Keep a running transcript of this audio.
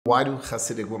Why do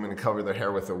Hasidic women cover their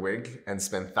hair with a wig and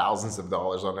spend thousands of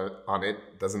dollars on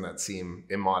it? Doesn't that seem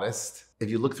immodest? If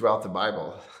you look throughout the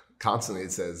Bible, constantly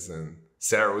it says, and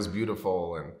Sarah was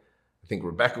beautiful, and I think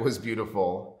Rebecca was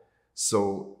beautiful.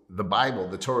 So the Bible,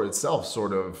 the Torah itself,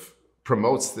 sort of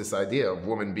promotes this idea of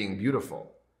women being beautiful,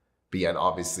 but yet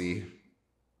obviously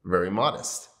very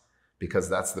modest, because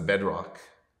that's the bedrock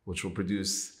which will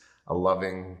produce a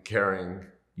loving, caring,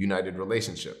 united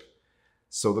relationship.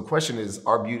 So the question is,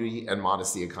 are beauty and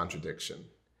modesty a contradiction?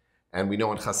 And we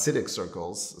know in Hasidic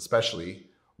circles, especially,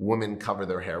 women cover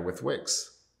their hair with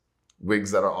wigs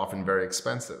that are often very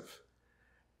expensive.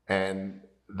 And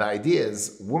the idea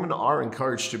is women are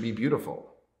encouraged to be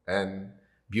beautiful, and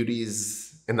beauty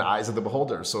is in the eyes of the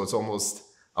beholder. So it's almost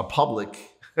a public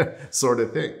sort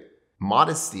of thing.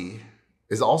 Modesty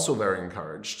is also very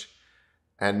encouraged,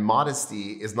 and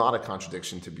modesty is not a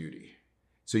contradiction to beauty.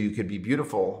 So you could be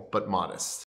beautiful, but modest.